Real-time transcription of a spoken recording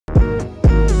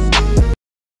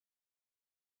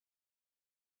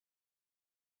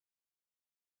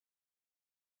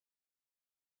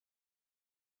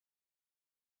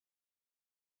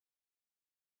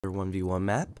1v1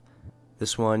 map.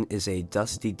 This one is a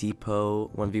Dusty Depot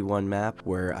 1v1 map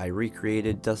where I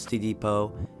recreated Dusty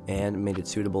Depot and made it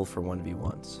suitable for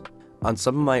 1v1s. On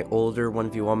some of my older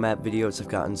 1v1 map videos, I've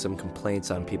gotten some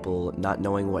complaints on people not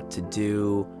knowing what to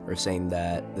do, or saying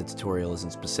that the tutorial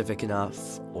isn't specific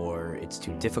enough, or it's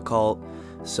too difficult.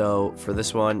 So for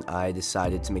this one, I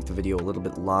decided to make the video a little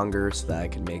bit longer so that I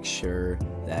can make sure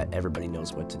that everybody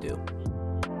knows what to do.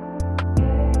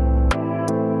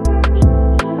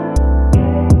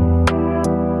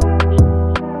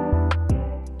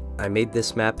 I made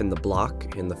this map in the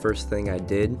block, and the first thing I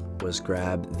did was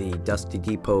grab the Dusty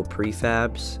Depot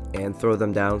prefabs and throw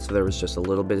them down so there was just a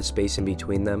little bit of space in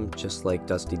between them, just like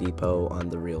Dusty Depot on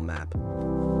the real map.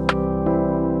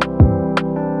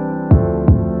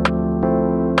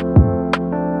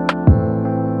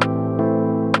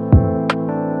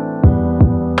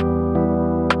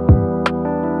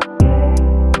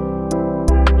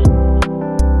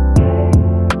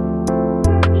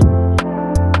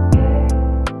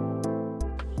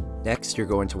 Next, you're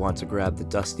going to want to grab the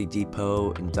Dusty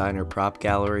Depot and Diner prop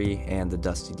gallery and the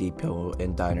Dusty Depot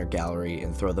and Diner gallery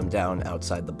and throw them down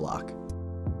outside the block.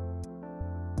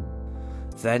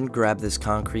 Then grab this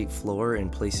concrete floor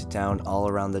and place it down all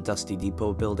around the Dusty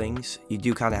Depot buildings. You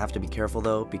do kind of have to be careful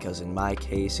though, because in my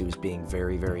case it was being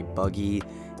very buggy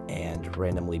and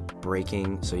randomly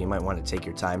breaking, so you might want to take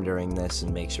your time during this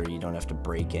and make sure you don't have to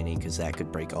break any, because that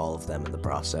could break all of them in the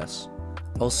process.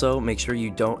 Also, make sure you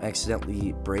don't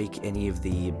accidentally break any of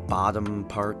the bottom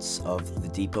parts of the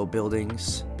depot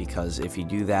buildings, because if you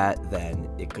do that, then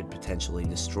it could potentially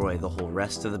destroy the whole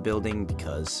rest of the building,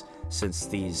 because since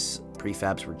these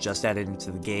prefabs were just added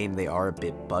into the game, they are a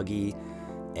bit buggy,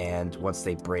 and once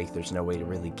they break, there's no way to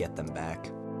really get them back.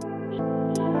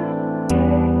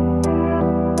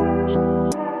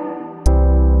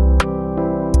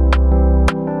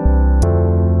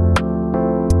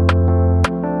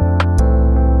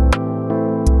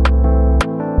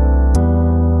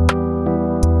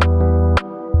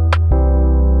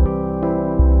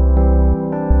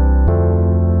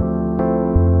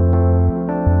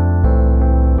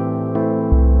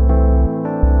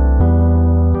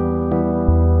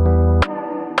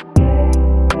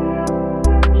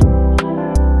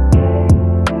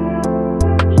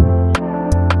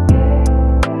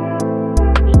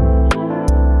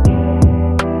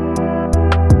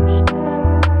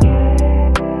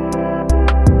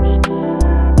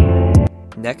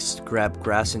 Next, grab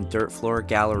grass and dirt floor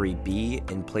gallery B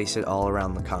and place it all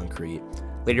around the concrete.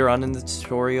 Later on in the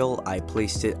tutorial, I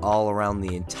placed it all around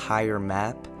the entire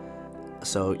map,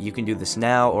 so you can do this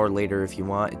now or later if you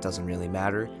want, it doesn't really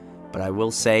matter. But I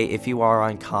will say, if you are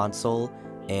on console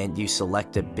and you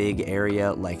select a big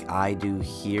area like I do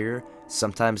here,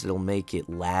 sometimes it'll make it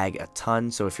lag a ton,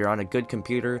 so if you're on a good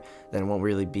computer, then it won't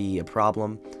really be a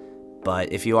problem.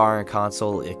 But if you are on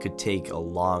console, it could take a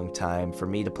long time. For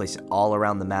me to place it all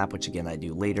around the map, which again I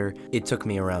do later, it took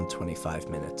me around 25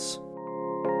 minutes.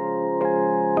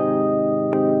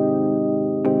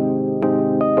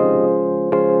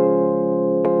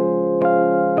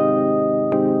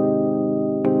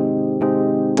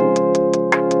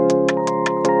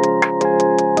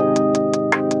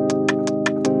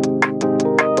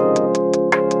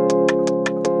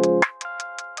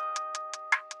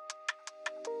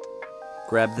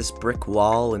 Grab this brick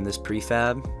wall and this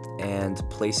prefab and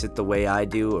place it the way I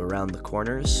do around the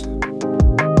corners.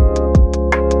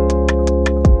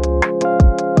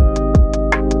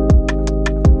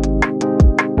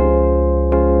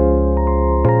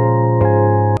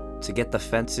 To get the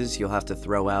fences, you'll have to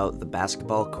throw out the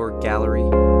basketball court gallery.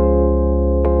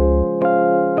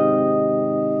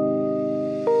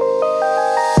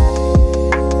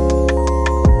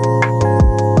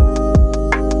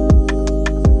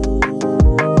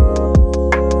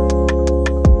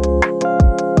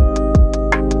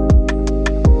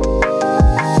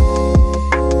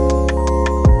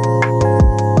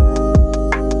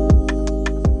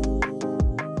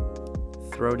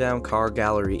 Throw down car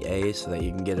gallery A so that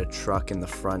you can get a truck in the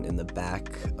front and the back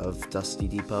of Dusty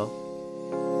Depot.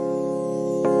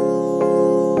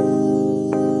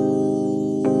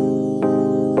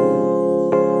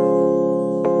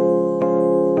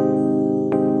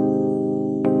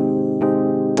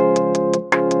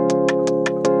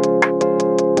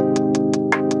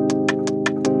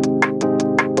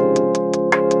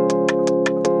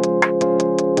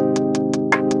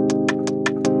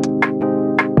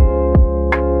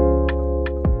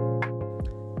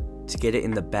 To get it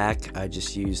in the back, I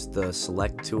just used the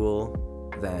select tool,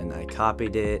 then I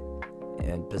copied it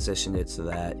and positioned it so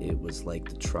that it was like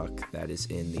the truck that is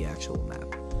in the actual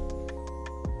map.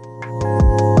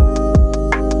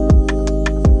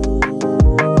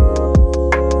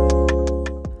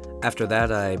 After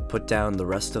that, I put down the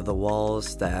rest of the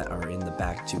walls that are in the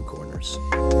back two corners.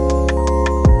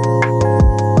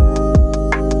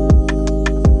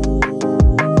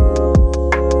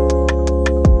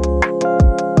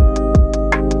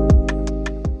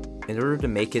 In order to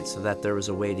make it so that there was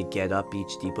a way to get up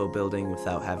each depot building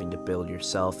without having to build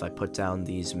yourself, I put down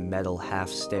these metal half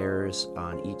stairs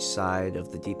on each side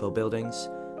of the depot buildings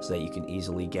so that you can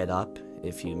easily get up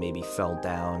if you maybe fell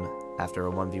down after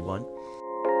a 1v1.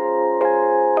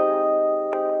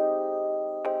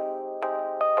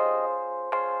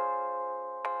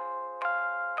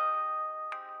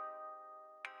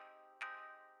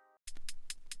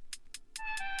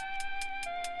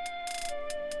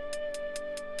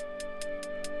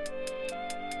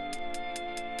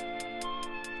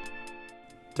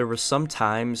 There were some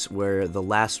times where the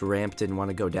last ramp didn't want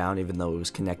to go down even though it was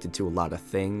connected to a lot of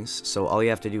things, so all you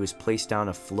have to do is place down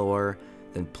a floor,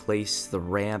 then place the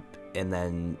ramp, and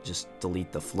then just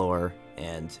delete the floor,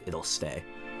 and it'll stay.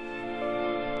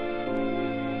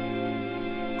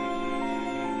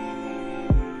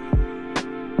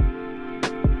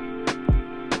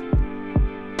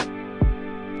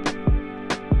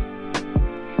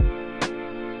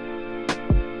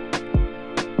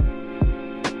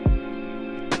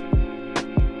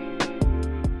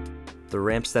 The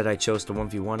ramps that I chose to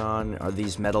 1v1 on are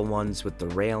these metal ones with the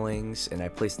railings, and I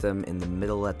placed them in the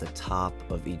middle at the top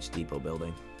of each depot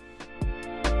building.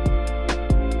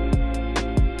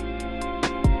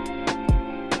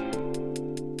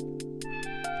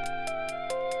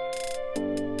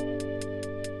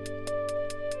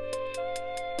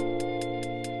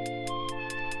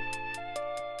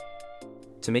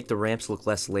 To make the ramps look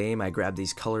less lame, I grabbed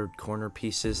these colored corner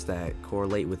pieces that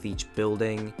correlate with each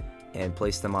building and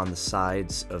place them on the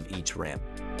sides of each ramp.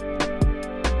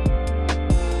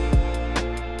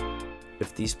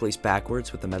 If these place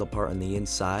backwards with the metal part on the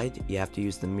inside, you have to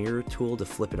use the mirror tool to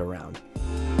flip it around.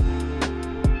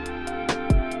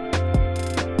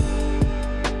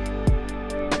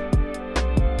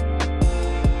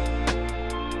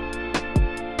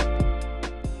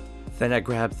 Then I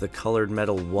grabbed the colored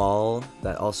metal wall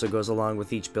that also goes along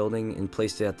with each building and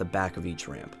placed it at the back of each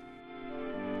ramp.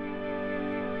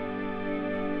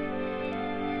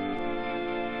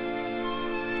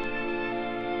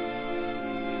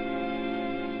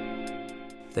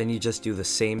 Then you just do the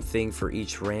same thing for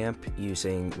each ramp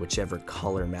using whichever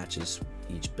color matches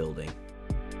each building.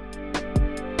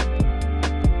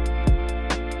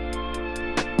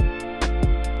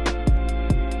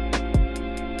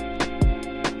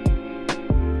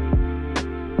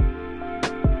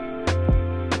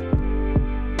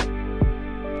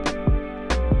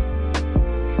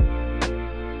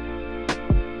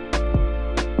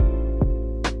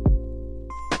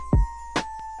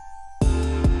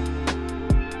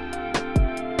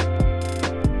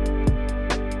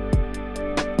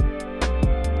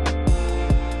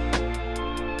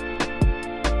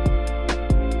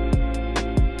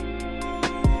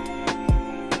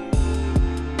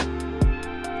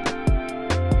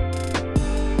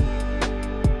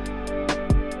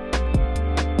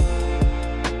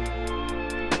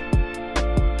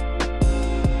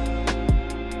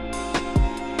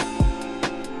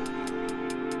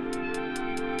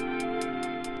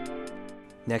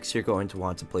 Next, you're going to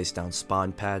want to place down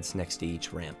spawn pads next to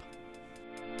each ramp.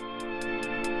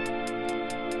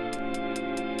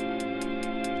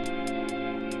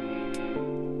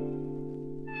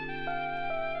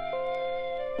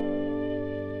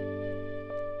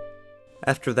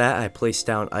 After that, I placed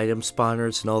down item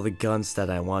spawners and all the guns that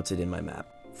I wanted in my map.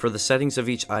 For the settings of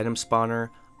each item spawner,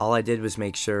 all I did was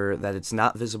make sure that it's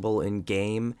not visible in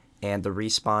game and the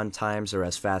respawn times are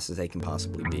as fast as they can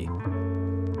possibly be.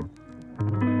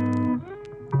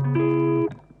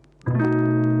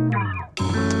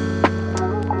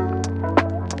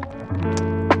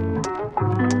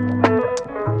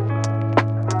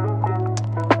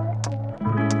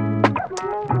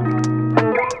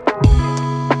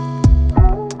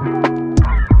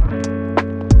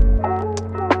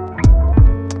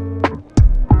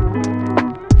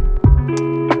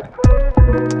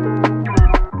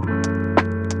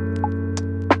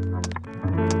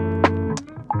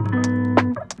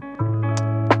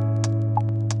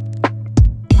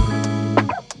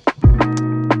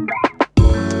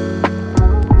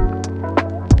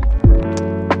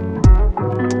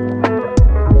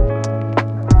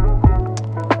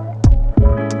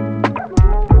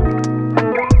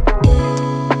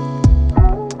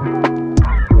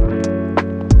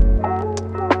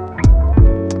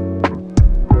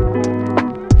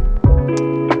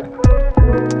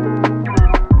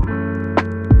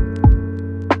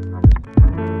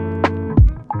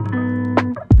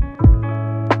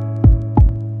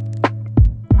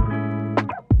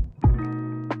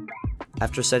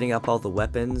 After setting up all the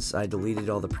weapons, I deleted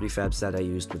all the prefabs that I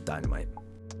used with dynamite.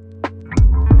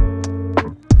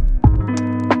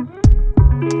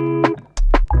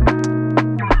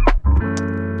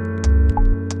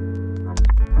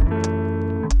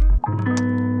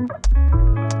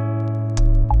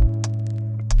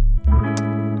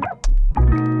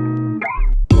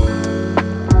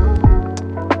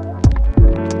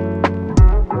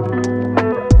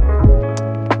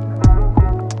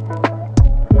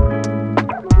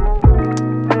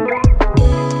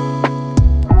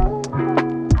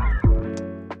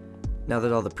 Now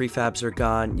that all the prefabs are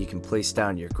gone, you can place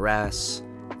down your grass,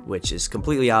 which is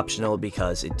completely optional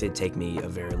because it did take me a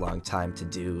very long time to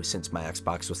do since my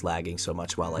Xbox was lagging so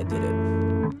much while I did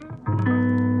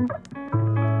it.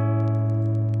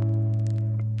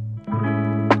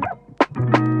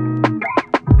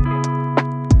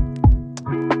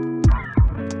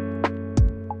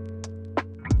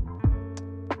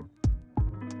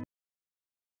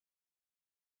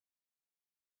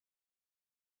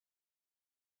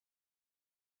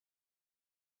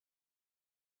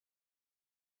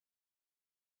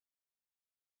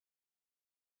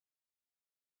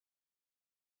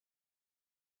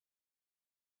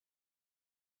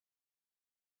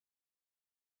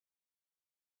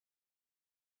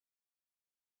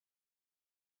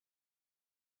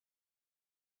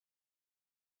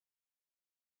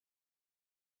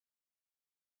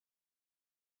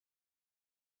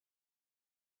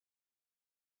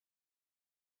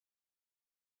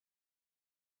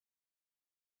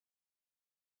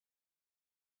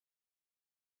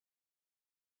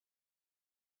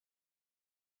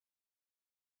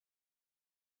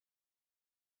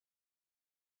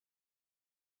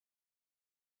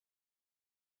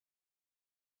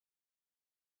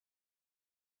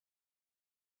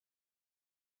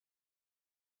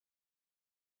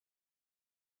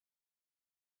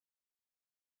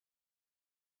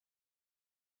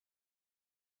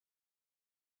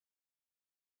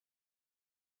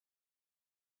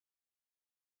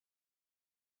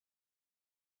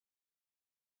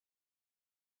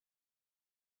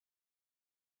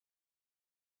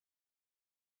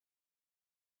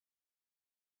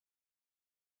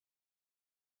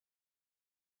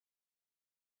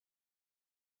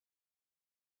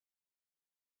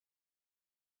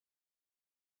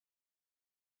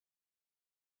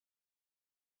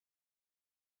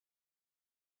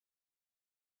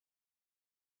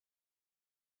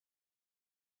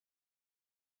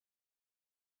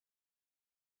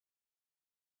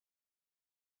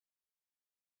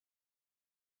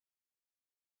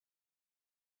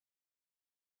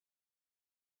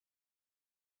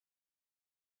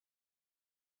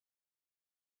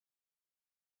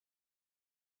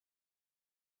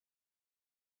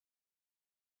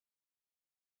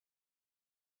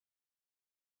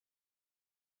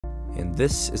 And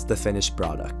this is the finished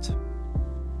product.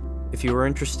 If you were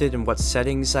interested in what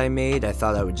settings I made, I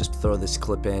thought I would just throw this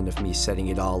clip in of me setting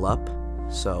it all up.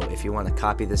 So if you want to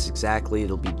copy this exactly,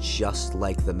 it'll be just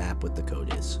like the map with the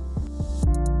code is.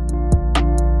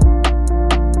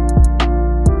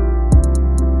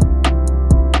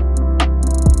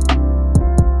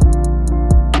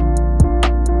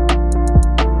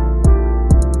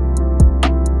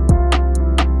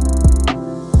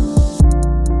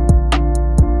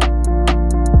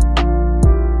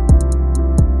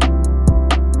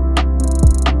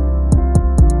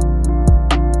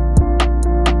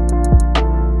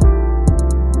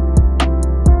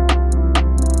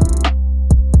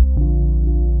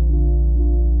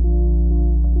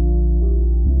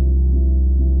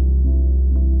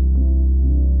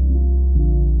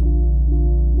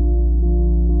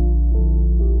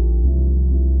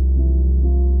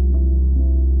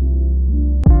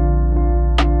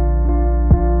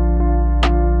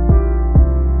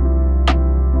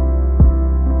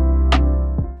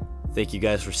 Thank you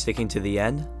guys for sticking to the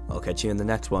end. I'll catch you in the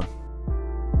next one.